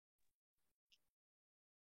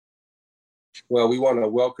Well, we want to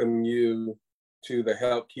welcome you to the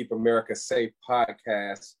Help Keep America Safe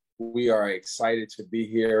podcast. We are excited to be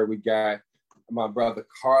here. We got my brother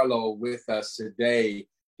Carlo with us today.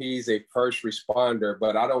 He's a first responder,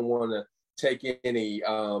 but I don't want to take any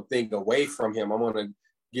thing away from him. I want to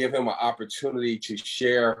give him an opportunity to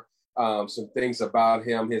share some things about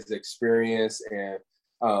him, his experience, and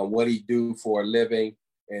what he do for a living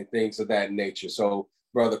and things of that nature. So,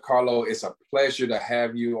 Brother Carlo, it's a pleasure to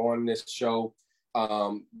have you on this show.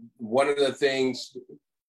 One of the things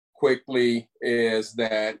quickly is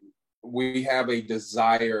that we have a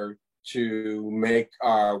desire to make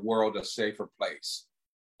our world a safer place.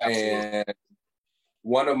 Absolutely. And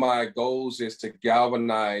one of my goals is to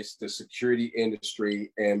galvanize the security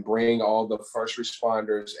industry and bring all the first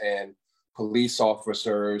responders and police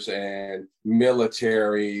officers and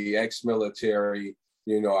military, ex-military,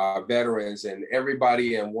 our veterans and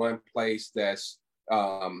everybody in one place that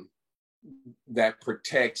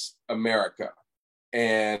protects America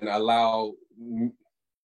and allow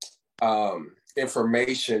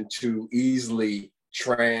information to easily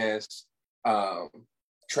transfer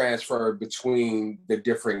between the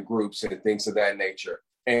different groups and things of that nature.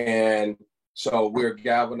 And so we're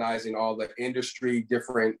galvanizing all the industry,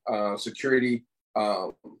 different security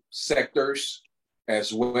sectors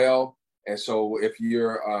as well. And so if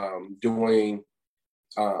you're doing,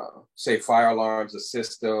 say, fire alarms, the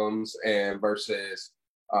systems, and versus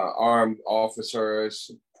armed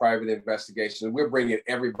officers, private investigations, we're bringing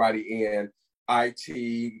everybody in,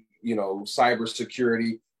 IT,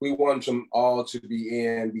 cybersecurity. We want them all to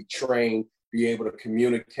be trained, be able to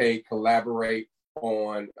communicate, collaborate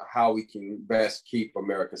on how we can best keep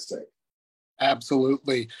America safe.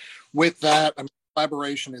 Absolutely. With that,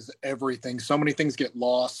 collaboration is everything. So many things get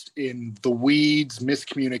lost in the weeds,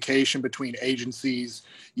 miscommunication between agencies.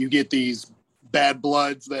 You get these bad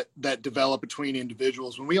bloods that develop between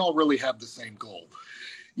individuals when we all really have the same goal.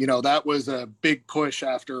 That was a big push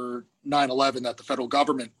after 9/11 that the federal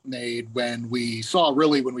government made when we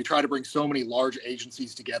try to bring so many large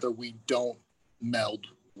agencies together, we don't meld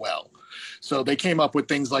well. So they came up with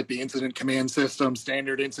things like the incident command system,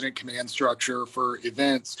 standard incident command structure for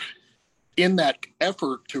events, in that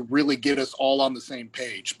effort to really get us all on the same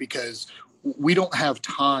page, because we don't have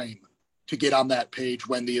time to get on that page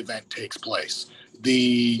when the event takes place.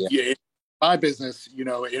 In my business, in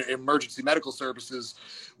emergency medical services,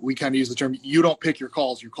 we kind of use the term, you don't pick your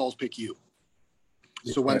calls pick you.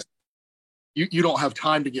 So when you don't have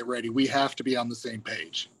time to get ready, we have to be on the same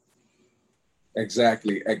page.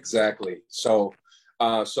 Exactly. So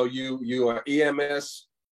you are EMS,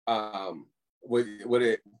 with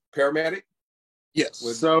it paramedic? Yes.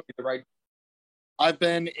 I've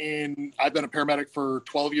been a paramedic for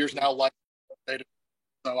 12 years now.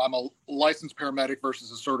 So I'm a licensed paramedic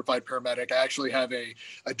versus a certified paramedic. I actually have a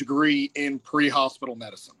degree in pre-hospital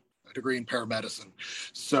medicine, a degree in paramedicine.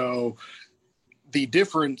 So the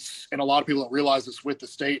difference, and a lot of people don't realize this with the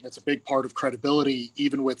state, and it's a big part of credibility,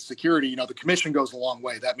 even with security, the commission goes a long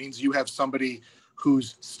way. That means you have somebody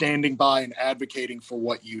who's standing by and advocating for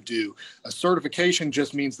what you do. A certification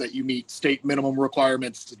just means that you meet state minimum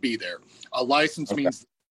requirements to be there. A license means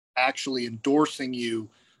actually endorsing you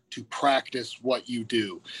to practice what you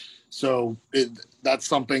do. So that's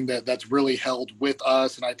something that's really held with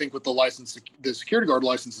us. And I think with the security guard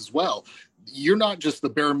license as well, you're not just the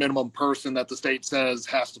bare minimum person that the state says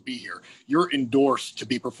has to be here. You're endorsed to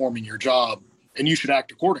be performing your job, and you should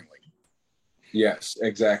act accordingly. Yes,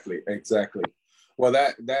 exactly. Well,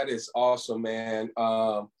 that is awesome, man.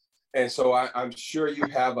 And so I'm sure you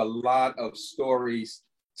have a lot of stories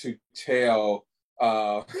to tell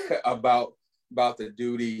about the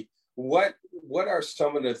duty. What are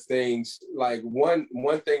some of the things, like one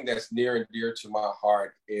thing that's near and dear to my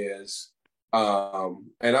heart is, and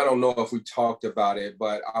I don't know if we talked about it,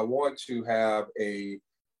 but I want to have a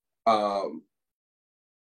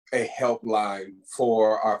helpline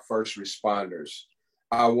for our first responders.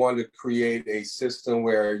 I want to create a system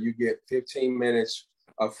where you get 15 minutes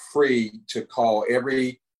of free to call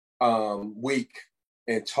every week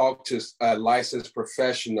and talk to a licensed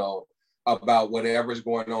professional about whatever's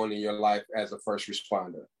going on in your life as a first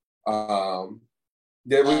responder.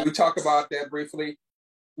 Did we talk about that briefly?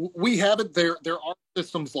 We haven't. There are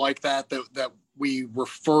systems like that we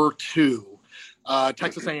refer to.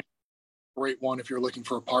 Texas A&M, great one if you're looking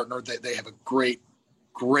for a partner. They have a great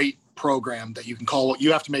program that you can call.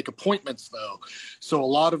 You have to make appointments though. So a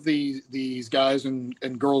lot of these guys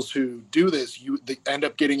and girls who do this, they end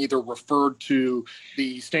up getting either referred to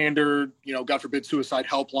the standard, God forbid, suicide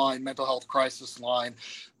helpline, mental health crisis line.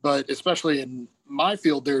 But especially in my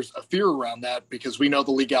field, there's a fear around that because we know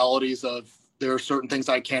the legalities of There are certain things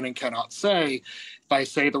I can and cannot say. If I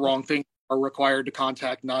say the wrong thing, are required to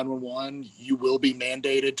contact 911. You will be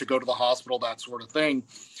mandated to go to the hospital, that sort of thing.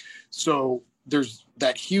 So there's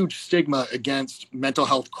that huge stigma against mental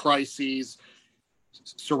health crises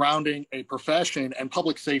surrounding a profession and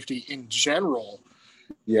public safety in general.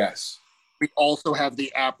 Yes. We also have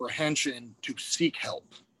the apprehension to seek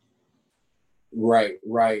help. Right.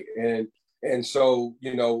 And so,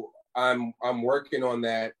 I'm working on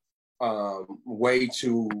that way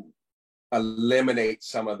to eliminate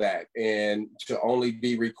some of that, and to only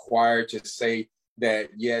be required to say that,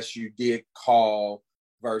 yes, you did call,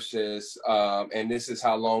 versus and this is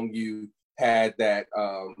how long you had that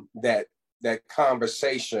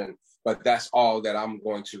conversation, but that's all that I'm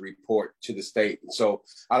going to report to the state. So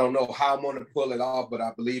I don't know how I'm going to pull it off, but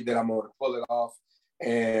I believe that I'm going to pull it off.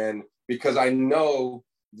 And because I know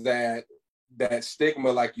that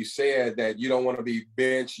stigma, like you said, that you don't want to be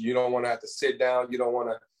benched, you don't want to have to sit down, you don't want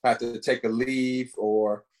to have to take a leave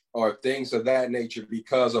or things of that nature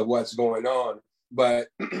because of what's going on. But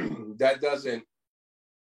that doesn't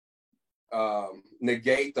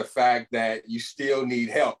negate the fact that you still need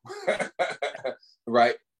help,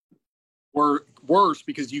 right? Or worse,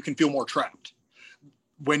 because you can feel more trapped.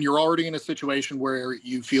 When you're already in a situation where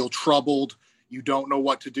you feel troubled, you don't know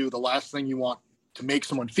what to do, the last thing you want to make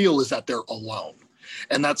someone feel is that they're alone.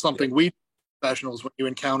 And that's something we professionals, when you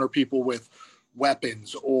encounter people with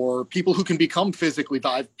weapons or people who can become physically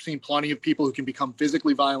violent. I've seen plenty of people who can become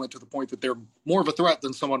physically violent to the point that they're more of a threat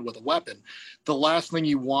than someone with a weapon. The last thing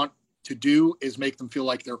you want to do is make them feel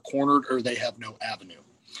like they're cornered or they have no avenue.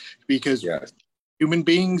 Because human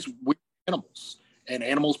beings, we're animals, and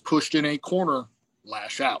animals pushed in a corner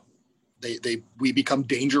lash out. We become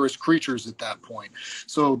dangerous creatures at that point.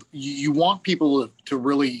 So you want people to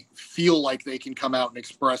really feel like they can come out and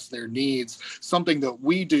express their needs. Something that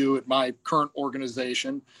we do at my current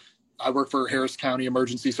organization. I work for Harris County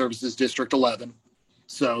Emergency Services District 11.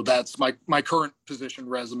 So that's my current position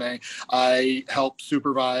resume. I help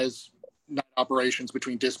supervise night operations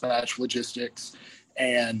between dispatch, logistics,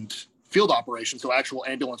 and field operations. So actual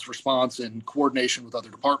ambulance response and coordination with other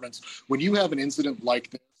departments. When you have an incident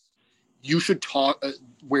like this, you should talk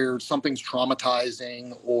where something's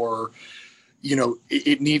traumatizing or,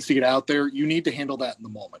 it needs to get out there. You need to handle that in the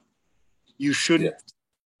moment. You shouldn't send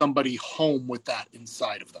somebody home with that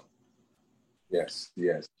inside of them. Yes.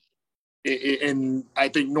 And I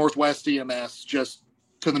think Northwest EMS, just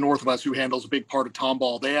to the north of us, who handles a big part of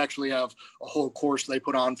Tomball, they actually have a whole course they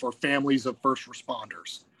put on for families of first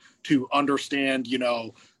responders to understand,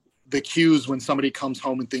 the cues when somebody comes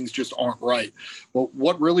home and things just aren't right. Well,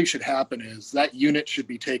 what really should happen is that unit should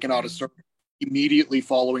be taken out of service immediately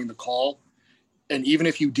following the call. And even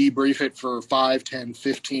if you debrief it for 5, 10,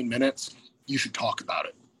 15 minutes, you should talk about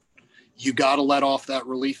it. You got to let off that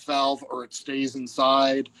relief valve or it stays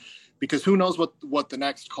inside, because who knows what the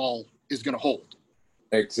next call is going to hold.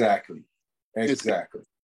 Exactly. As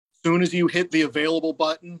soon as you hit the available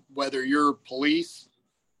button, whether you're police,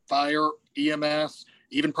 fire, EMS,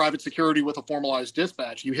 even private security with a formalized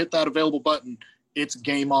dispatch, you hit that available button, it's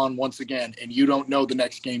game on once again, and you don't know the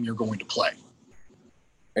next game you're going to play.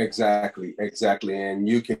 Exactly. And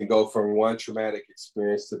you can go from one traumatic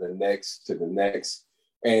experience to the next.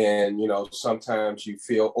 And, sometimes you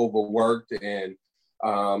feel overworked and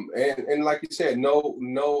like you said,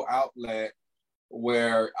 no outlet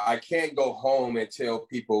where I can't go home and tell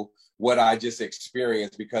people what I just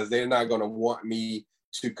experienced, because they're not going to want me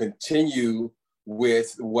to continue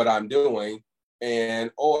with what I'm doing,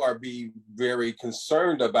 or be very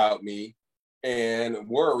concerned about me and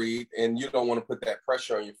worried, and you don't want to put that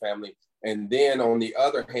pressure on your family. And then on the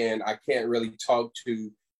other hand, I can't really talk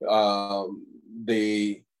to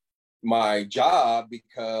my job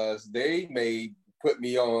because they may put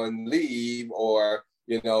me on leave, or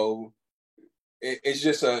it's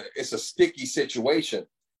just a sticky situation.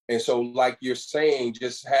 And so, like you're saying,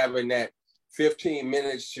 just having that 15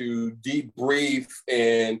 minutes to debrief,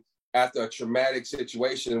 and after a traumatic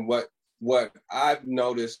situation, what I've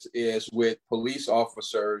noticed is with police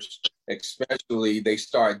officers, especially, they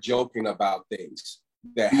start joking about things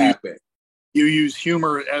that happen. You use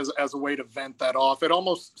humor as a way to vent that off. It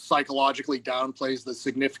almost psychologically downplays the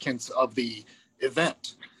significance of the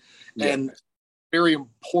event. Yes. And very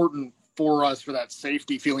important for us, for that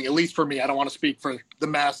safety feeling, at least for me. I don't want to speak for the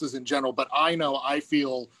masses in general, but I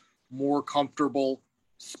feel more comfortable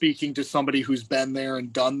speaking to somebody who's been there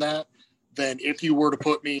and done that than if you were to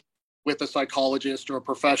put me with a psychologist or a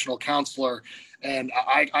professional counselor. And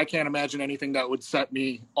I can't imagine anything that would set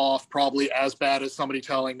me off probably as bad as somebody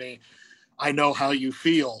telling me, I know how you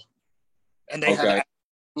feel. And they have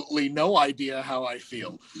absolutely no idea how I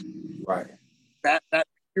feel. Right. That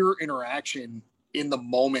peer interaction in the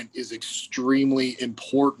moment is extremely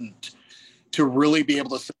important to really be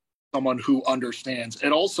able to see someone who understands.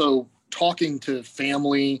 And also talking to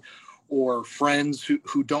family or friends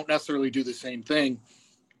who don't necessarily do the same thing.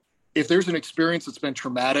 If there's an experience that's been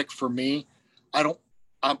traumatic for me, I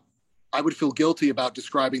would feel guilty about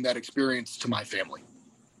describing that experience to my family.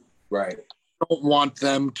 Right. I don't want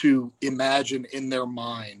them to imagine in their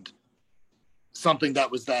mind something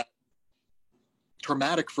that was that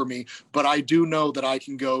traumatic for me, but I do know that I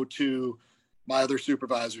can go to my other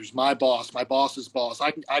supervisors, my boss's boss.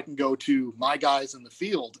 I can go to my guys in the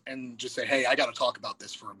field and just say, hey, I got to talk about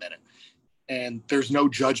this for a minute. And there's no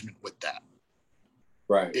judgment with that.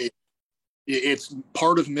 Right. It's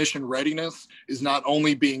part of mission readiness is not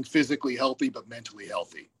only being physically healthy, but mentally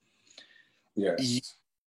healthy. Yes.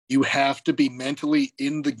 You have to be mentally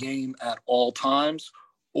in the game at all times,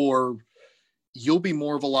 or you'll be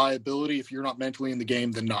more of a liability if you're not mentally in the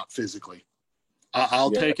game than not physically.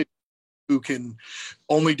 I'll take it who can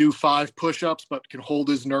only do 5 push-ups but can hold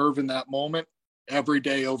his nerve in that moment every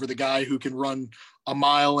day over the guy who can run a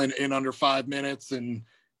mile in under 5 minutes,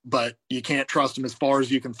 but you can't trust him as far as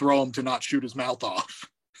you can throw him to not shoot his mouth off.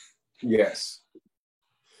 Yes.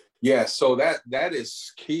 Yes. So that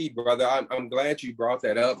is key, brother. I'm glad you brought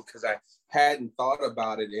that up because I hadn't thought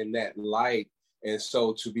about it in that light. And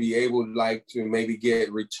so to be able to maybe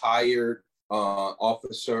get retired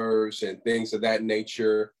officers and things of that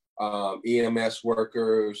nature, EMS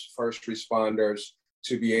workers, first responders,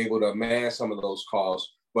 to be able to man some of those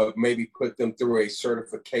calls, but maybe put them through a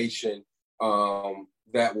certification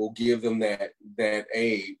that will give them that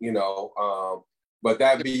aid, but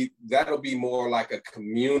that'll be more like a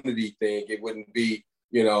community thing. It wouldn't be,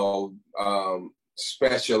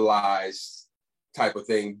 specialized type of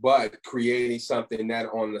thing, but creating something that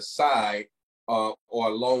on the side or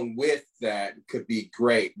along with that could be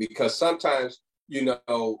great, because sometimes,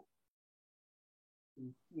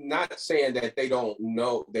 not saying that they don't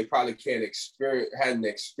know, they probably hadn't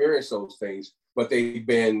experienced those things, but they've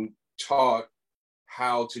been taught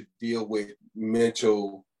how to deal with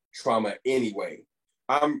mental trauma anyway.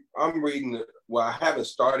 I'm reading, well, I haven't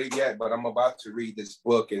started yet, but I'm about to read this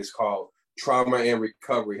book. It's called Trauma and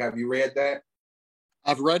Recovery. Have you read that?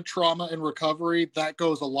 I've read Trauma and Recovery. That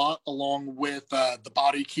goes a lot along with The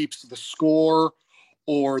Body Keeps the Score,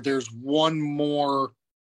 or there's one more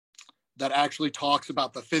that actually talks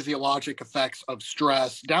about the physiologic effects of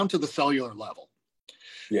stress down to the cellular level.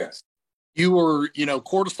 Yes.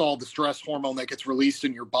 Cortisol, the stress hormone that gets released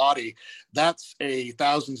in your body, that's a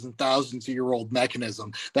thousands and thousands of year old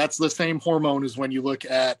mechanism. That's the same hormone as when you look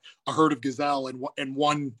at a herd of gazelle and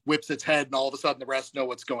one whips its head and all of a sudden the rest know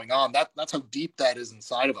what's going on. That's how deep that is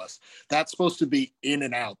inside of us. That's supposed to be in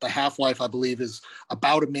and out. The half-life, I believe, is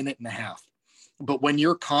about 1.5 minutes. But when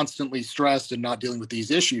you're constantly stressed and not dealing with these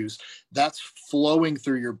issues, that's flowing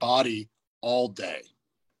through your body all day.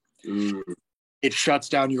 Mm. It shuts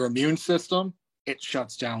down your immune system. It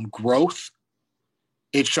shuts down growth.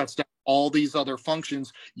 It shuts down all these other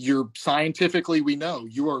functions. Scientifically, we know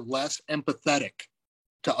you are less empathetic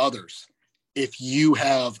to others if you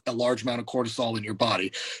have a large amount of cortisol in your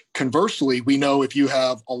body. Conversely, we know if you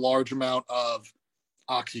have a large amount of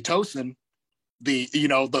oxytocin,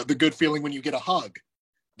 the good feeling when you get a hug,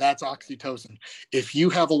 that's oxytocin. If you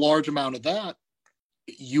have a large amount of that,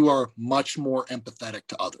 you are much more empathetic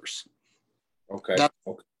to others. Okay.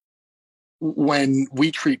 When we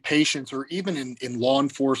treat patients, or even in law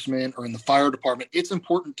enforcement or in the fire department, it's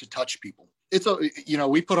important to touch people.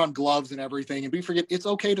 We put on gloves and everything, and we forget it's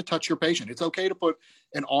okay to touch your patient. It's okay to put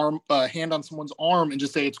a hand on someone's arm and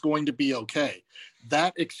just say it's going to be okay.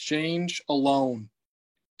 That exchange alone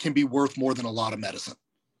can be worth more than a lot of medicine.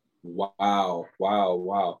 Wow.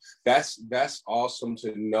 That's awesome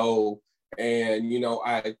to know. And,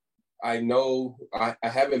 I know I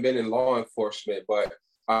haven't been in law enforcement, but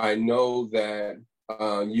I know that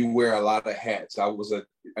you wear a lot of hats. I was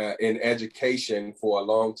in education for a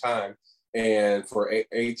long time, and for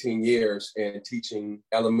 18 years, and teaching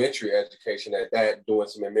elementary education at that, doing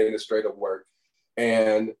some administrative work.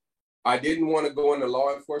 And I didn't want to go into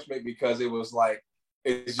law enforcement because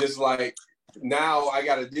it's just like, now I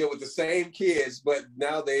got to deal with the same kids, but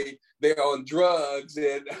now they're on drugs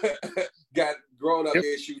and got grown-up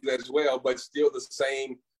issues as well, but still the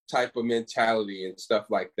same type of mentality and stuff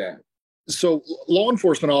like that. So law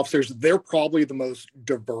enforcement officers, they're probably the most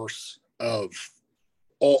diverse of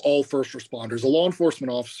all first responders. A law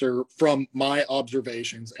enforcement officer, from my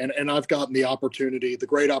observations, and I've gotten the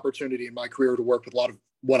great opportunity in my career to work with a lot of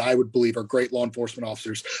what I would believe are great law enforcement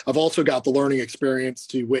officers. I've also got the learning experience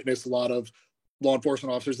to witness a lot of law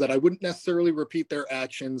enforcement officers that I wouldn't necessarily repeat their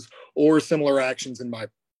actions or similar actions in my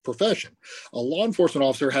profession. A law enforcement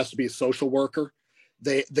officer has to be a social worker.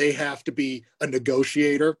 They have to be a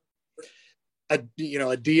negotiator, a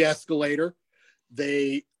de-escalator.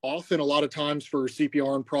 They often, a lot of times for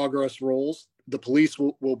CPR and progress roles, the police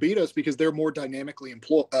will beat us because they're more dynamically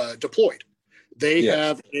deployed. They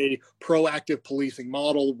have a proactive policing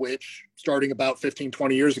model, which starting about 15,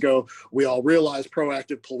 20 years ago, we all realized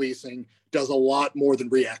proactive policing does a lot more than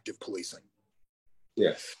reactive policing.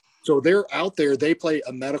 Yes. So they're out there, they play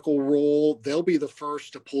a medical role. They'll be the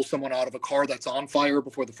first to pull someone out of a car that's on fire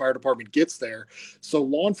before the fire department gets there. So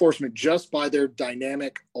law enforcement, just by their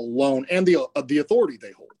dynamic alone and the authority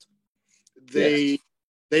they hold, they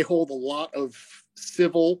hold a lot of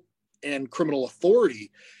civil and criminal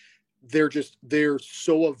authority. They're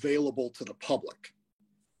so available to the public.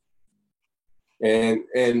 And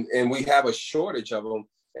we have a shortage of them.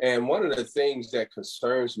 And one of the things that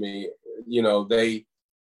concerns me,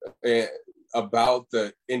 about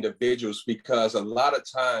the individuals, because a lot of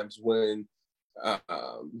times when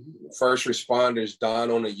first responders don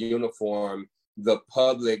on a uniform, the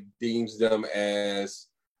public deems them as,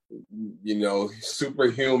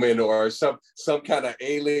 superhuman or some kind of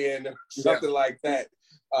alien or something like that.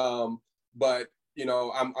 But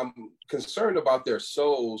I'm concerned about their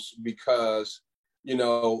souls because,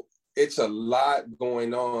 it's a lot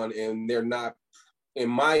going on and they're not, in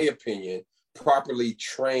my opinion, properly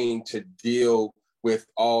trained to deal with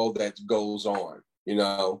all that goes on,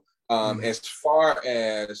 as far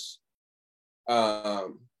as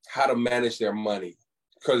how to manage their money,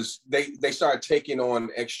 because they start taking on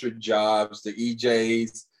extra jobs, the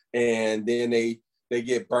EJs, and then they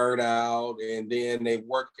get burned out, and then they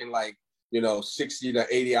working 60 to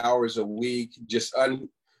 80 hours a week, just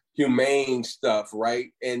unhumane stuff,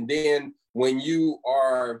 right? And then when you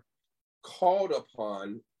are called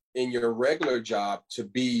upon in your regular job to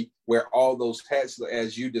be wear all those hats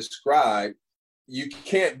as you described, you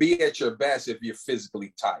can't be at your best if you're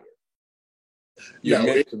physically tired.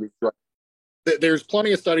 There's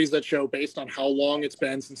plenty of studies that show, based on how long it's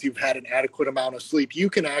been since you've had an adequate amount of sleep, you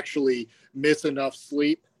can actually miss enough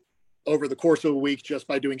sleep over the course of a week just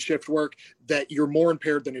by doing shift work that you're more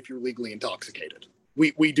impaired than if you're legally intoxicated.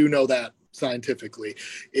 We do know that scientifically.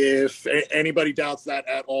 If anybody doubts that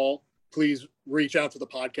at all, please reach out to the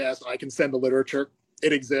podcast. I can send the literature.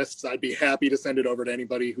 It exists. I'd be happy to send it over to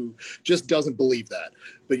anybody who just doesn't believe that.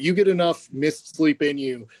 But you get enough missed sleep in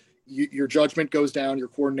you, your judgment goes down, your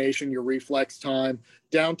coordination, your reflex time,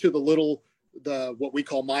 down to what we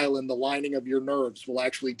call myelin, the lining of your nerves will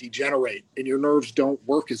actually degenerate and your nerves don't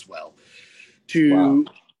work as well. To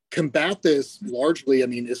combat this largely,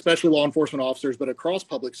 especially law enforcement officers, but across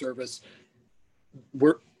public service,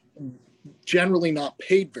 we're generally not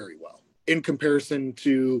paid very well in comparison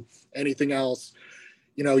to anything else.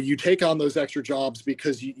 You take on those extra jobs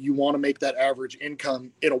because you want to make that average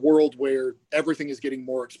income in a world where everything is getting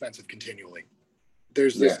more expensive continually.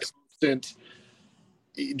 There's this constant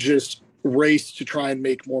just race to try and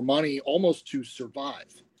make more money, almost to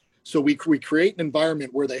survive. So we create an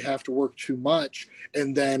environment where they have to work too much.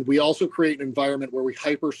 And then we also create an environment where we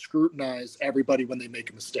hyper scrutinize everybody when they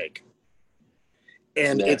make a mistake.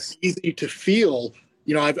 And it's easy to feel,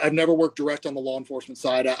 I've never worked direct on the law enforcement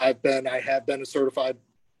side. I have been a certified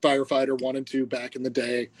firefighter 1 and 2 back in the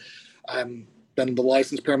day. I've been the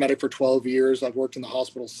licensed paramedic for 12 years. I've worked in the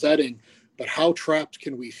hospital setting. But how trapped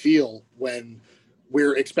can we feel when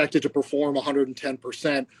we're expected to perform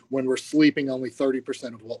 110% when we're sleeping only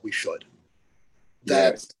 30% of what we should?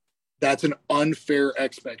 That's an unfair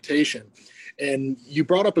expectation. And you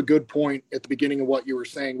brought up a good point at the beginning of what you were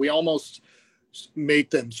saying. We almost make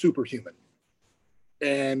them superhuman.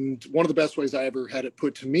 And one of the best ways I ever had it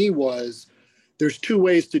put to me was, there's 2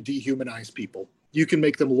 ways to dehumanize people. You can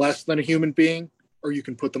make them less than a human being, or you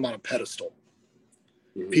can put them on a pedestal.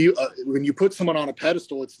 When you put someone on a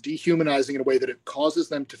pedestal, it's dehumanizing in a way that it causes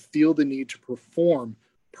them to feel the need to perform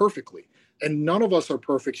perfectly. And none of us are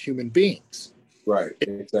perfect human beings. Right.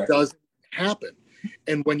 It doesn't happen.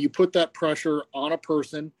 And when you put that pressure on a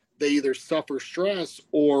person, they either suffer stress,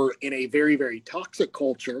 or in a very, very toxic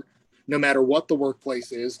culture, no matter what the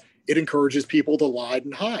workplace is, it encourages people to lie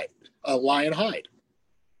and hide.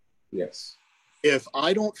 Yes. If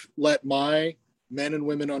I don't let my men and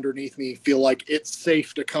women underneath me feel like it's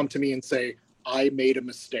safe to come to me and say, I made a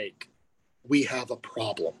mistake, we have a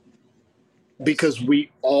problem. Because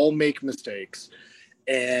we all make mistakes.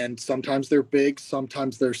 And sometimes they're big,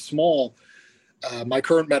 sometimes they're small. My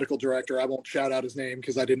current medical director, I won't shout out his name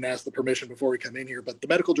because I didn't ask the permission before we come in here, but the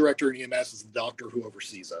medical director in EMS is the doctor who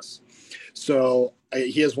oversees us. So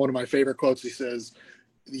he has one of my favorite quotes. He says,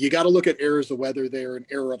 you got to look at errors of whether they're an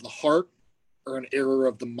error of the heart or an error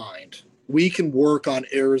of the mind. We can work on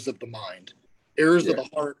errors of the mind. Errors of the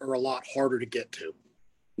heart are a lot harder to get to.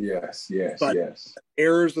 Yes, yes, but yes.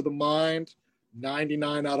 Errors of the mind,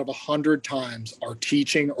 99 out of 100 times, are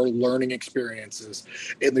teaching or learning experiences.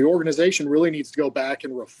 And the organization really needs to go back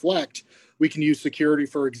and reflect. We can use security,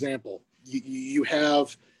 for example. You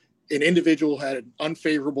have an individual had an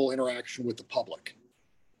unfavorable interaction with the public.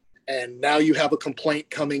 And now you have a complaint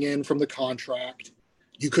coming in from the contract.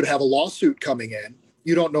 You could have a lawsuit coming in.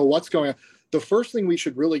 You don't know what's going on. The first thing we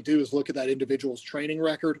should really do is look at that individual's training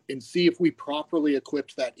record and see if we properly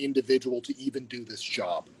equipped that individual to even do this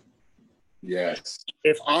job. Yes.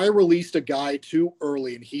 If I released a guy too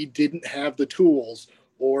early and he didn't have the tools,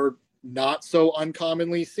 or not so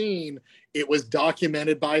uncommonly seen, it was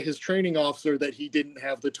documented by his training officer that he didn't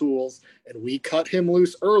have the tools, and we cut him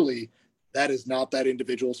loose early, that is not that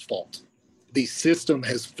individual's fault. The system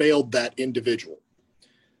has failed that individual.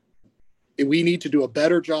 We need to do a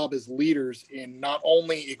better job as leaders in not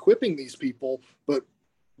only equipping these people, but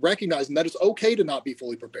recognizing that it's okay to not be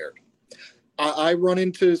fully prepared. I run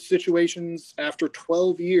into situations after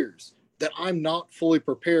 12 years that I'm not fully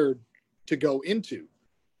prepared to go into,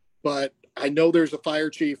 but I know there's a fire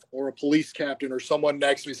chief or a police captain or someone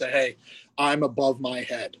next to me say, hey, I'm above my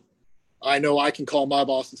head. I know I can call my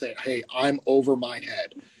boss and say, hey, I'm over my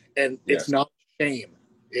head. And It's not shame.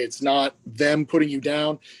 It's not them putting you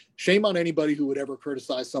down. Shame on anybody who would ever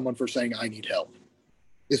criticize someone for saying, I need help,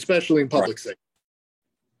 especially in public safety.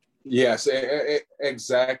 Yes,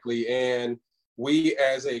 exactly. And we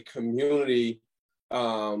as a community,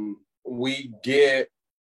 we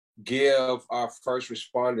give our first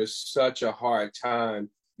responders such a hard time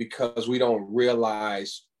because we don't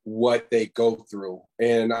realize what they go through.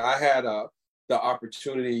 And I had the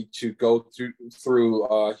opportunity to go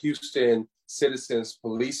through Houston Citizens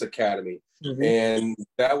Police Academy. Mm-hmm. And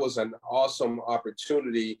that was an awesome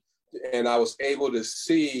opportunity. And I was able to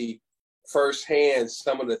see firsthand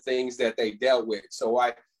some of the things that they dealt with. So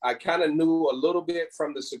I kind of knew a little bit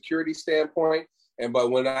from the security standpoint.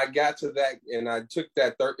 But when I got to that and I took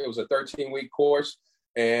that, it was a 13-week course,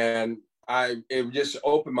 and it just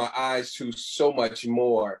opened my eyes to so much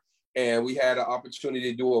more. And we had an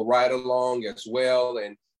opportunity to do a ride along as well,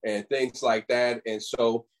 and things like that. And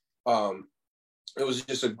so it was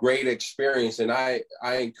just a great experience. And I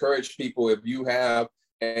encourage people, if you have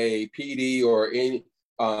a PD or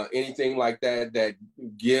anything like that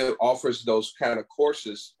offers those kind of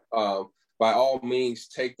courses, by all means,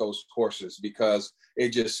 take those courses, because it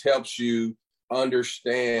just helps you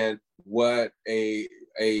understand what a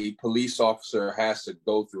police officer has to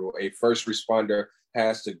go through, a first responder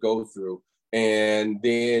has to go through. And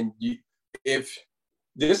then if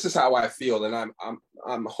this is how I feel, and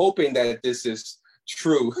I'm hoping that this is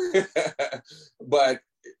true, but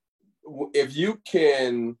if you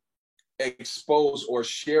can expose or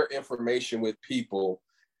share information with people,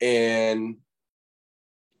 and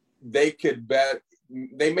they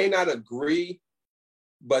may not agree,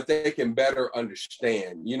 but they can better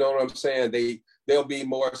understand. You know what I'm saying? They'll be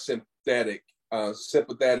more sympathetic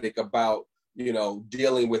about,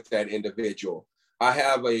 dealing with that individual. I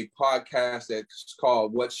have a podcast that's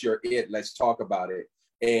called What's Your It? Let's Talk About It.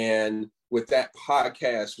 And with that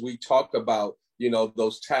podcast, we talk about,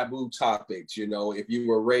 those taboo topics. If you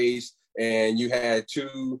were raised and you had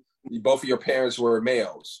both of your parents were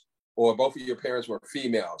males, or both of your parents were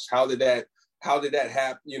females, how did that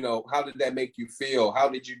happen? How did that make you feel? How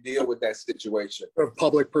did you deal with that situation?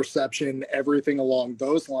 Public perception, everything along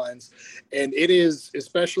those lines. And it is,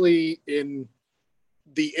 especially in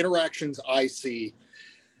the interactions I see,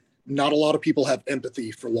 not a lot of people have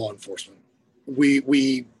empathy for law enforcement.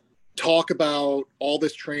 We talk about all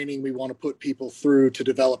this training we want to put people through to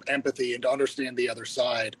develop empathy and to understand the other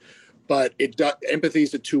side, but empathy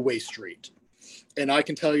is a two-way street. And I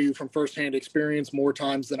can tell you from firsthand experience, more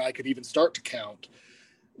times than I could even start to count,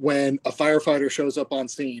 when a firefighter shows up on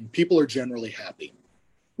scene, people are generally happy.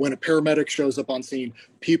 When a paramedic shows up on scene,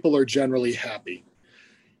 people are generally happy.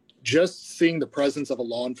 Just seeing the presence of a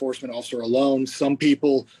law enforcement officer alone, some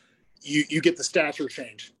people, you get the stature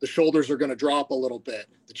change. The shoulders are going to drop a little bit.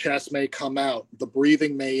 The chest may come out. The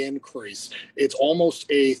breathing may increase. It's almost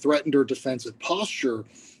a threatened or defensive posture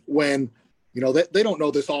when, they don't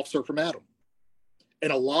know this officer from Adam.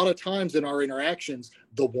 And a lot of times in our interactions,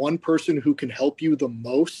 the one person who can help you the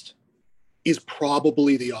most is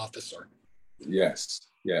probably the officer. Yes.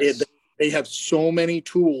 They have so many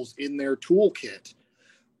tools in their toolkit,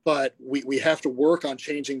 but we have to work on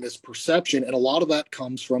changing this perception. And a lot of that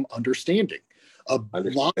comes from understanding.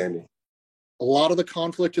 Understanding. A lot of the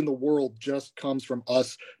conflict in the world just comes from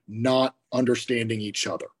us not understanding each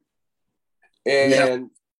other.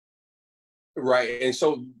 And right. And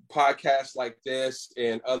so podcasts like this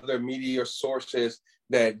and other media sources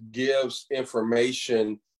that gives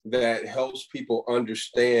information that helps people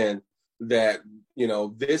understand that, you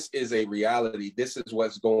know, this is a reality. This is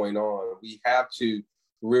what's going on. We have to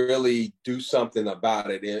really do something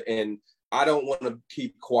about it. And I don't want to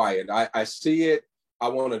keep quiet. I see it. I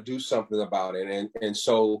want to do something about it. And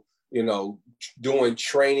so, you know, doing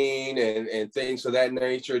training and things of that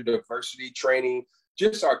nature, diversity training,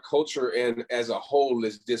 just our culture and as a whole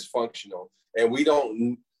is dysfunctional. And we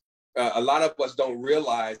don't, a lot of us don't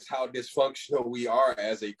realize how dysfunctional we are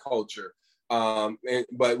as a culture.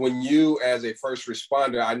 But when you, as a first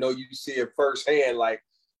responder, I know you see it firsthand, like,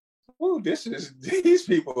 oh, these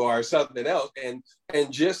people are something else.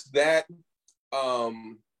 And just that,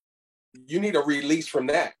 you need a release from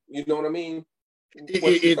that. You know what I mean?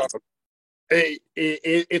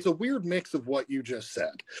 It's a weird mix of what you just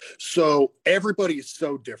said. So everybody is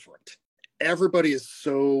so different. Everybody is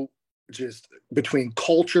so just between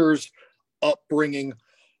cultures, upbringing,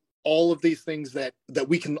 all of these things that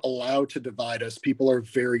we can allow to divide us. People are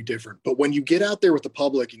very different. But when you get out there with the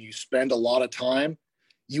public and you spend a lot of time,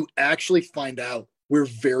 you actually find out we're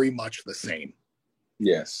very much the same.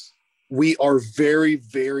 Yes. We are very,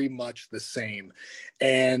 very much the same.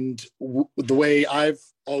 And the way I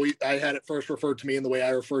had it first referred to me and the way I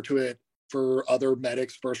refer to it for other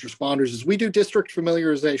medics, first responders, is we do district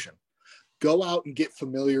familiarization. Go out and get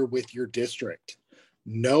familiar with your district.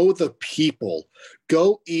 Know the people.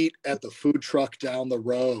 Go eat at the food truck down the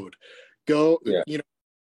road. You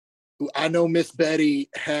know, I know Miss Betty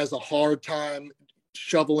has a hard time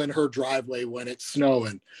shoveling her driveway when it's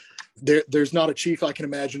snowing. There's not a chief I can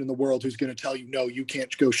imagine in the world who's going to tell you, no, you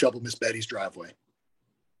can't go shovel Miss Betty's driveway.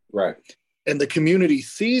 Right. And the community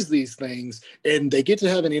sees these things and they get to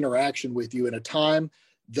have an interaction with you in a time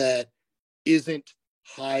that isn't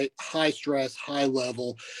high stress, high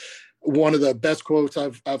level. One of the best quotes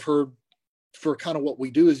I've heard for kind of what we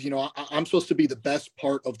do is, you know, I'm supposed to be the best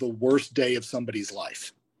part of the worst day of somebody's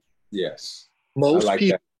life. Yes. Most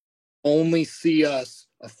people only see us,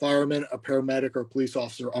 a fireman, a paramedic, or a police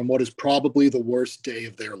officer, on what is probably the worst day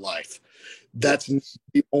of their life. That's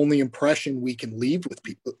the only impression we can leave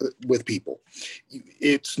with people.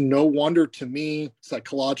 It's no wonder to me,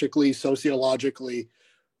 psychologically, sociologically,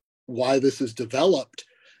 why this is developed.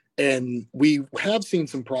 And we have seen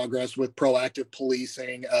some progress with proactive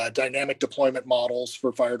policing, dynamic deployment models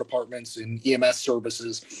for fire departments and EMS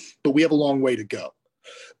services, but we have a long way to go.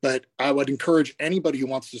 But I would encourage anybody who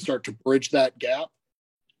wants to start to bridge that gap,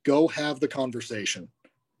 go have the conversation.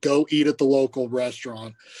 Go eat at the local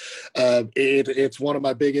restaurant. It's one of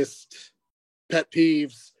my biggest pet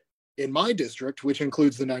peeves in my district, which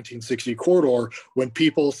includes the 1960 corridor, when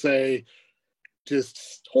people say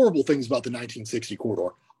just horrible things about the 1960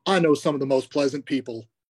 corridor. I know some of the most pleasant people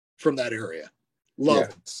from that area. Love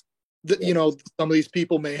them. You know, some of these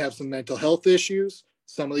people may have some mental health issues.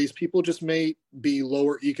 Some of these people just may be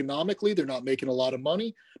lower economically. They're not making a lot of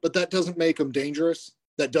money, but that doesn't make them dangerous.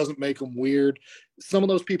 That doesn't make them weird. Some of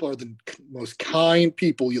those people are the most kind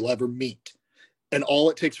people you'll ever meet. And all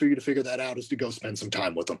it takes for you to figure that out is to go spend some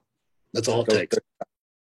time with them. That's all it takes.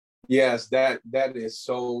 Yes, that is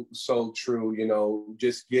so true. You know,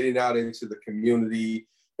 just getting out into the community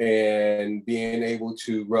and being able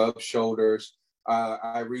to rub shoulders.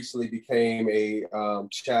 I recently became a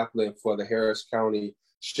chaplain for the Harris County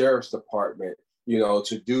Sheriff's Department, you know,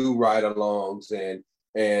 to do ride-alongs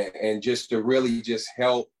and just to really just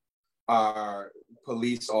help our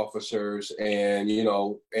police officers and, you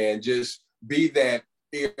know, and just be that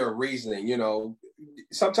ear reasoning. You know,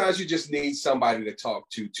 sometimes you just need somebody to talk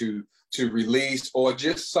to release, or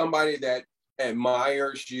just somebody that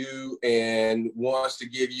admires you and wants to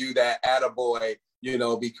give you that attaboy, you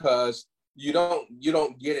know, because you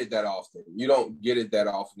don't get it that often. You don't get it that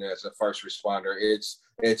often as a first responder.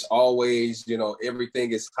 It's always, you know,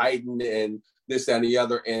 everything is heightened and this and the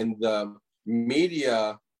other. And the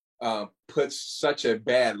media puts such a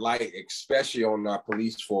bad light, especially on our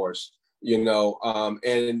police force, you know,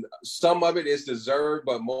 and some of it is deserved,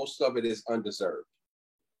 but most of it is undeserved.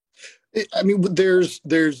 I mean,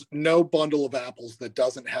 there's no bundle of apples that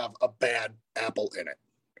doesn't have a bad apple in it.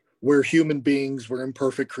 We're human beings, we're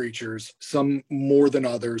imperfect creatures, some more than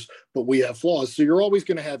others, but we have flaws. So you're always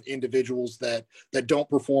going to have individuals that don't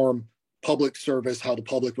perform public service how the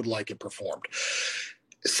public would like it performed.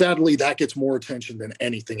 sadly, that gets more attention than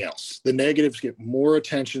anything else. The negatives get more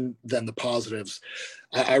attention than the positives.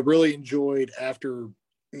 I really enjoyed after,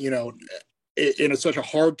 in such a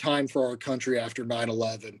hard time for our country after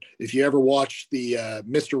 9/11. If you ever watched the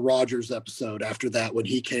Mr. Rogers episode after that, when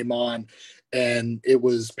he came on, and it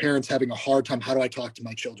was parents having a hard time, how do I talk to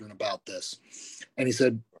my children about this? And he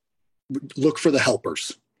said, look for the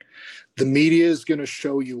helpers. The media is going to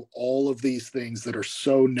show you all of these things that are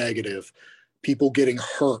so negative. People getting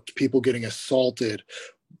hurt, people getting assaulted,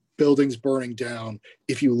 buildings burning down.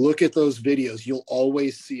 If you look at those videos, you'll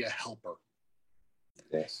always see a helper.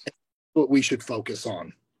 Yes. What we should focus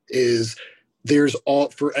on is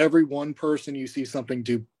for every one person you see something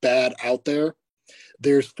do bad out there,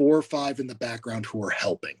 there's 4 or 5 in the background who are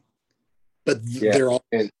helping. But they're all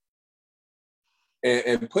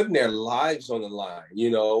and putting their lives on the line,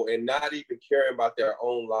 and not even caring about their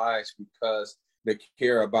own lives because they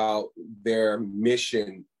care about their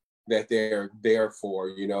mission that they're there for,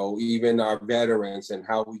 even our veterans and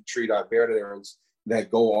how we treat our veterans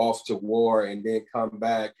that go off to war and then come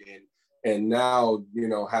back and now,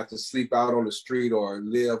 have to sleep out on the street or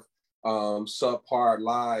live subpar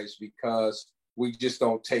lives because we just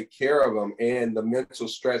don't take care of them, and the mental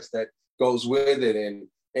stress that goes with it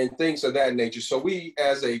and things of that nature. So we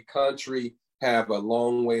as a country have a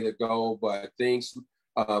long way to go, but things,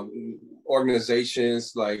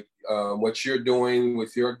 organizations like what you're doing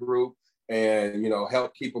with your group and,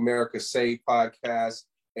 Help Keep America Safe podcast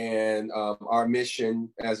and our mission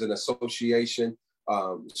as an association,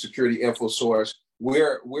 Security Info Source,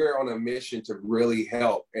 we're on a mission to really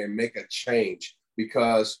help and make a change,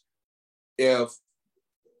 because if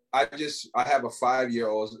I have a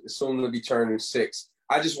 5-year-old soon to be turning 6.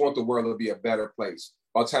 I just want the world to be a better place.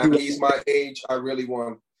 By the time he's my age, I really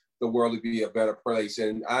want the world to be a better place.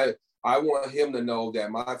 And I want him to know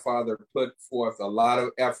that my father put forth a lot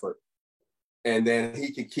of effort and then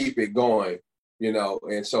he can keep it going,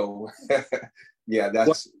 and so, yeah,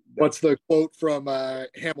 what's the quote from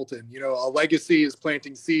Hamilton? A legacy is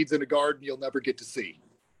planting seeds in a garden you'll never get to see.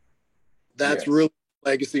 That's really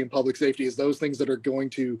legacy in public safety, is those things that are going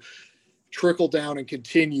to trickle down and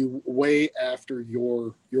continue way after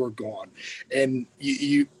you're gone. And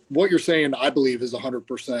what you're saying, I believe, is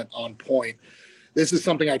 100% on point. This is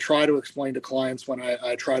something I try to explain to clients when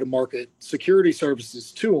I try to market security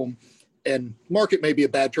services to them. And market may be a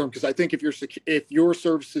bad term, because I think if your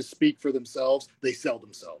services speak for themselves, they sell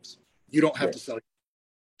themselves. You don't have to sell.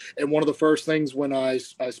 And one of the first things when I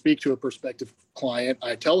speak to a prospective client,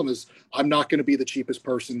 I tell them is, I'm not going to be the cheapest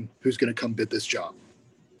person who's going to come bid this job.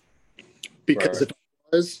 Because if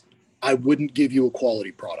I was, I wouldn't give you a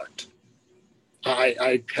quality product.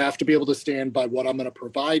 I have to be able to stand by what I'm going to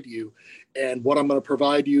provide you. And what I'm going to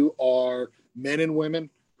provide you are men and women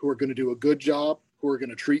who are going to do a good job, who are going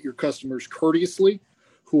to treat your customers courteously,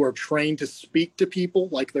 who are trained to speak to people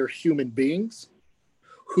like they're human beings,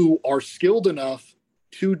 who are skilled enough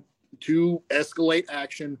to escalate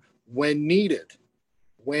action when needed.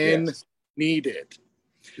 Needed.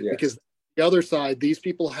 Yes. Because the other side, these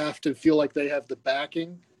people have to feel like they have the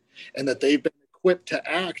backing and that they've been equipped to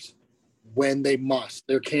act when they must.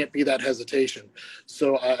 There can't be that hesitation.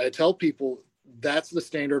 So I tell people that's the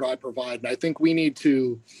standard I provide. And I think we need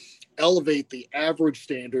to elevate the average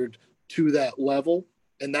standard to that level.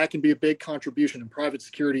 And that can be a big contribution in private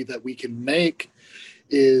security that we can make,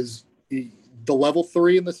 is the level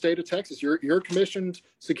 3 in the state of Texas. You're a commissioned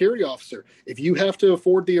security officer. If you have to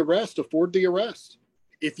afford the arrest,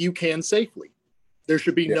 if you can safely. There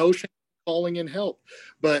should be no shame in calling in help.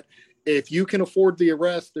 But if you can afford the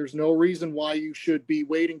arrest, there's no reason why you should be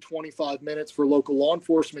waiting 25 minutes for local law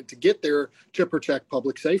enforcement to get there to protect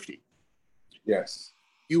public safety. Yes.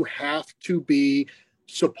 You have to be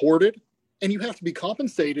supported, and you have to be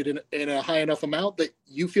compensated in a high enough amount that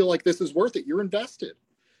you feel like this is worth it. You're invested.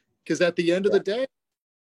 Because at the end of the day,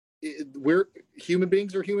 human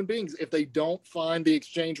beings are human beings. If they don't find the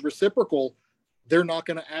exchange reciprocal, they're not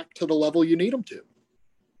going to act to the level you need them to.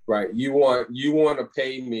 Right. You want to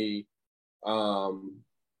pay me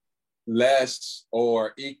less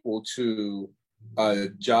or equal to a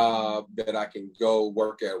job that I can go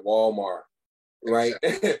work at Walmart, right?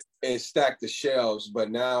 And stack the shelves.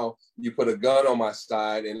 But now you put a gun on my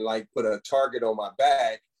side and put a target on my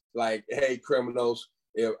back, like, hey, criminals,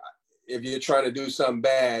 if you're trying to do something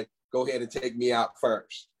bad, go ahead and take me out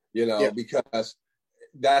first, because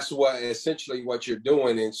that's essentially what you're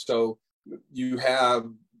doing. And so you have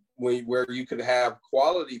where you could have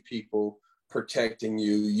quality people protecting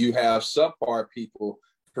you, you have subpar people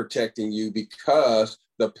protecting you because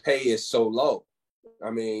the pay is so low.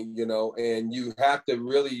 I mean, and you have to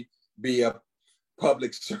really be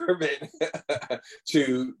public servant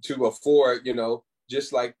to afford,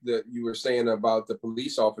 just like you were saying about the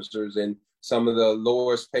police officers and some of the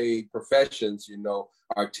lowest paid professions,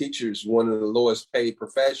 our teachers, one of the lowest paid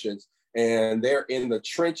professions, and they're in the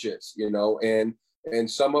trenches, and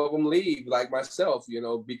some of them leave, like myself,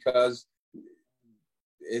 because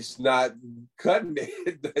it's not cutting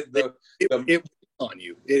it. It weighs on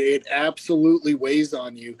you. It absolutely weighs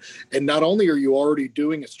on you. And not only are you already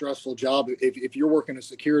doing a stressful job, if you're working a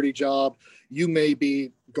security job, you may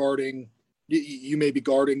be guarding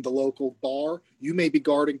the local bar. You may be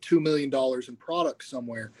guarding $2 million in products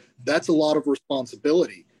somewhere. That's a lot of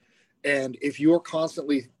responsibility. And if you're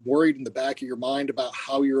constantly worried in the back of your mind about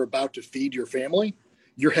how you're about to feed your family,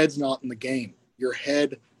 your head's not in the game. Your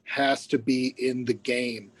head has to be in the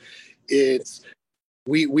game.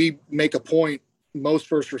 We make a point, most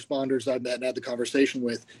first responders I've met and had the conversation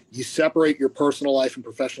with, you separate your personal life and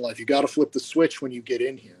professional life. You got to flip the switch when you get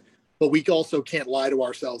in here. But we also can't lie to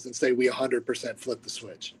ourselves and say we 100% flip the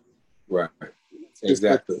switch. Right.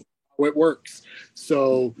 Exactly. How it works.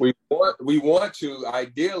 So we want to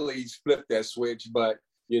ideally flip that switch, but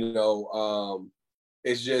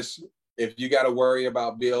it's just, if you got to worry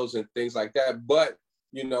about bills and things like that. But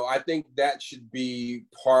I think that should be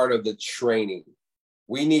part of the training.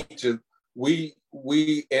 We need to, we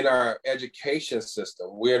in our education system,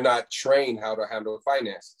 we're not trained how to handle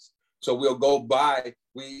finances. So we'll go buy,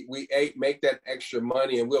 we make that extra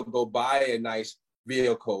money and we'll go buy a nice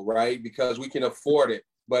vehicle, right? Because we can afford it,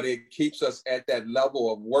 but it keeps us at that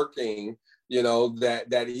level of working,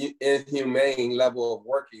 that inhumane level of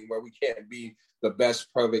working where we can't be the best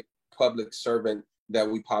public servant that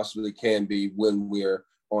we possibly can be when we're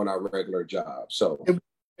on our regular job. So,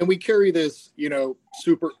 and we carry this,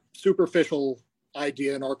 superficial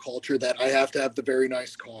idea in our culture that I have to have the very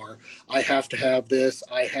nice car, I have to have this,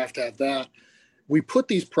 I have to have that. We put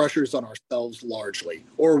these pressures on ourselves largely,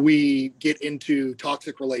 or we get into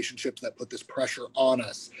toxic relationships that put this pressure on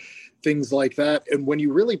us, things like that. And when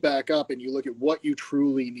you really back up and you look at what you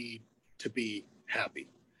truly need to be happy,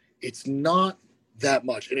 it's not that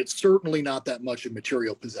much. And it's certainly not that much in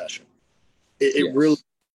material possession. It really,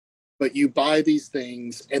 but you buy these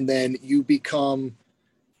things and then you become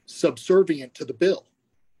subservient to the bill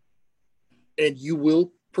and you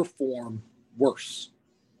will perform worse.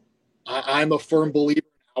 I'm a firm believer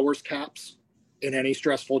in hours caps in any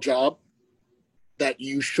stressful job, that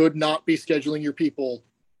you should not be scheduling your people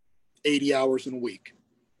 80 hours in a week.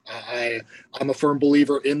 I'm a firm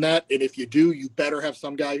believer in that. And if you do, you better have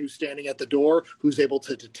some guy who's standing at the door who's able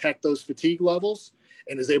to detect those fatigue levels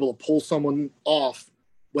and is able to pull someone off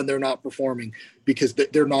when they're not performing because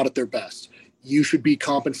they're not at their best. You should be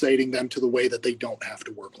compensating them to the way that they don't have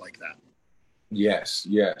to work like that. Yes.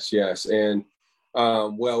 And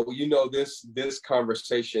this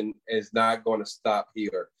conversation is not going to stop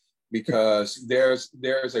here because there's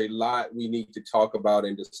a lot we need to talk about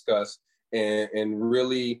and discuss and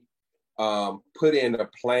really put in a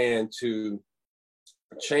plan to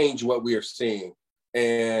change what we are seeing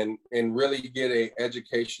and really get an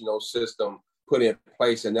educational system put in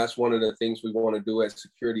place. And that's one of the things we want to do at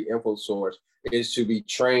Security Info Source is to be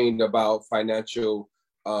trained about financial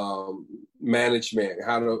management,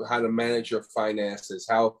 how to manage your finances,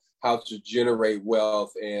 how to generate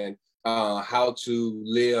wealth, and how to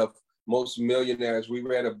live. Most millionaires, we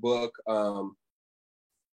read a book,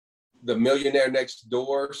 The Millionaire Next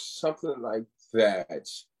Door, something like that.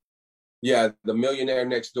 Yeah, The Millionaire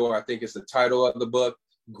Next Door, I think is the title of the book.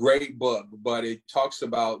 Great book, but it talks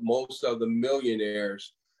about most of the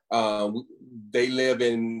millionaires, they live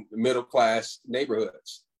in middle-class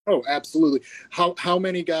neighborhoods. Oh, absolutely. How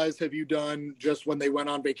many guys have you done just when they went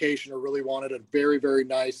on vacation or really wanted a very, very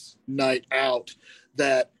nice night out,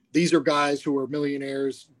 that these are guys who are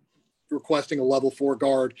millionaires requesting a level 4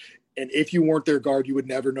 guard, and if you weren't their guard, you would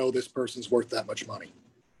never know this person's worth that much money.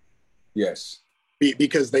 Yes.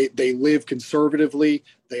 Because they live conservatively,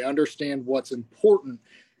 they understand what's important,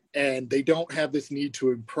 and they don't have this need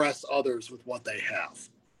to impress others with what they have.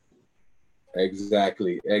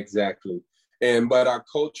 Exactly. But our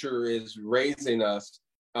culture is raising us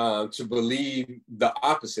to believe the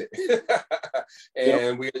opposite.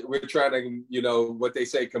 And we're trying to, what they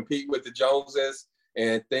say, compete with the Joneses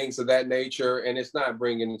and things of that nature. And it's not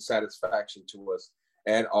bringing satisfaction to us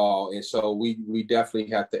at all. And so we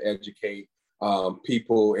definitely have to educate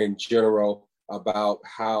people in general about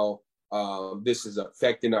how this is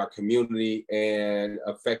affecting our community and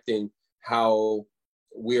affecting how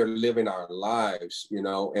we're living our lives, and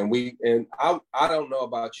I don't know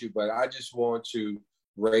about you, but I just want to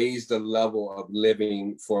raise the level of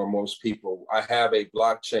living for most people. I have a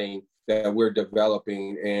blockchain that we're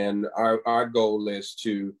developing, and our goal is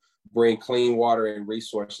to bring clean water and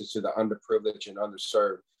resources to the underprivileged and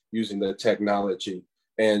underserved using the technology.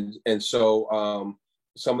 And so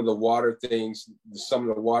some of the water things, some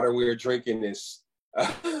of the water we're drinking is,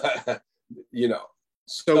 you know,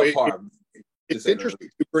 so it's interesting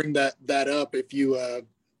to bring that up. If you,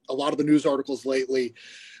 a lot of the news articles lately,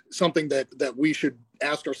 something that we should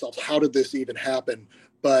ask ourselves, how did this even happen?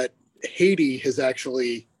 But Haiti has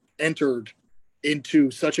actually entered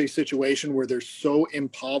into such a situation where they're so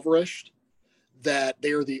impoverished that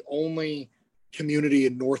they are the only community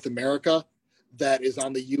in North America that is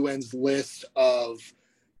on the UN's list of,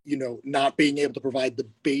 you know, not being able to provide the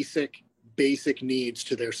basic needs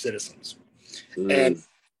to their citizens. And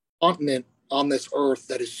continent on this earth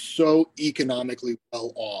that is so economically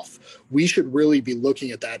well off, we should really be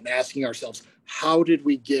looking at that and asking ourselves, how did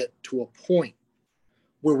we get to a point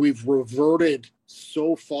where we've reverted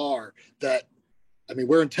so far that, I mean,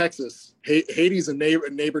 we're in Texas. Haiti's a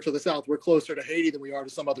neighbor to the south. We're closer to Haiti than we are to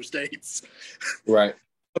some other states. Right.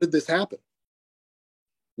 How did this happen?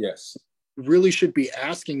 Yes. Really should be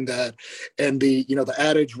asking that. And the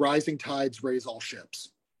adage, rising tides raise all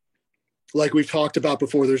ships. Like we've talked about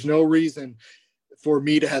before, there's no reason for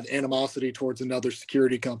me to have animosity towards another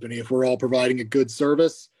security company. If we're all providing a good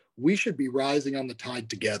service, we should be rising on the tide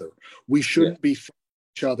together. We shouldn't be fighting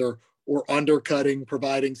each other or undercutting,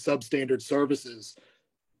 providing substandard services.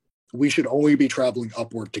 We should only be traveling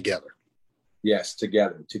upward together. Yes,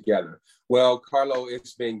 together. Well, Carlo,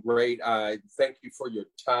 it's been great. I thank you for your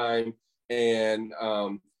time. And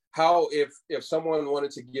how, if someone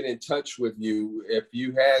wanted to get in touch with you, if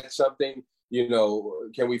you had something, you know,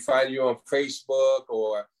 can we find you on Facebook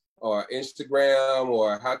or Instagram,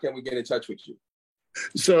 or how can we get in touch with you?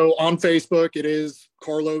 So on Facebook, it is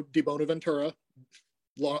Carlo Dibonventura,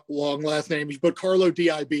 long last name, but Carlo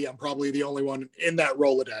DIB, I'm probably the only one in that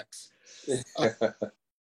Rolodex.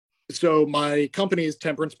 So my company is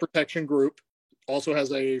Temperance Protection Group. Also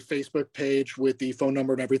has a Facebook page with the phone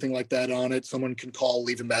number and everything like that on it. Someone can call,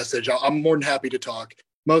 leave a message. I'm more than happy to talk.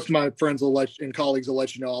 Most of my friends and colleagues will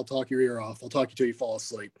let you know. I'll talk your ear off. I'll talk you till you fall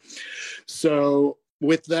asleep. So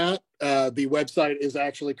with that, the website is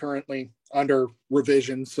actually currently under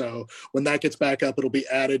revision. So when that gets back up, it'll be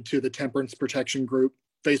added to the Temperance Protection Group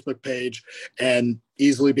Facebook page and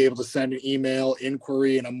easily be able to send an email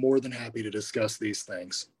inquiry. And I'm more than happy to discuss these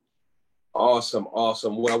things. Awesome.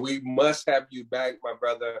 Well, we must have you back, my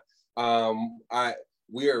brother.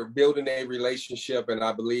 We are building a relationship, and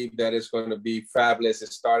I believe that it's going to be fabulous.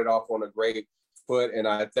 It started off on a great foot, and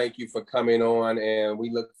I thank you for coming on, and we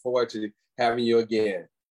look forward to having you again.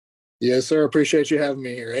 Yes, sir. Appreciate you having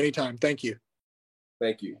me here anytime. Thank you.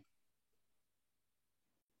 Thank you.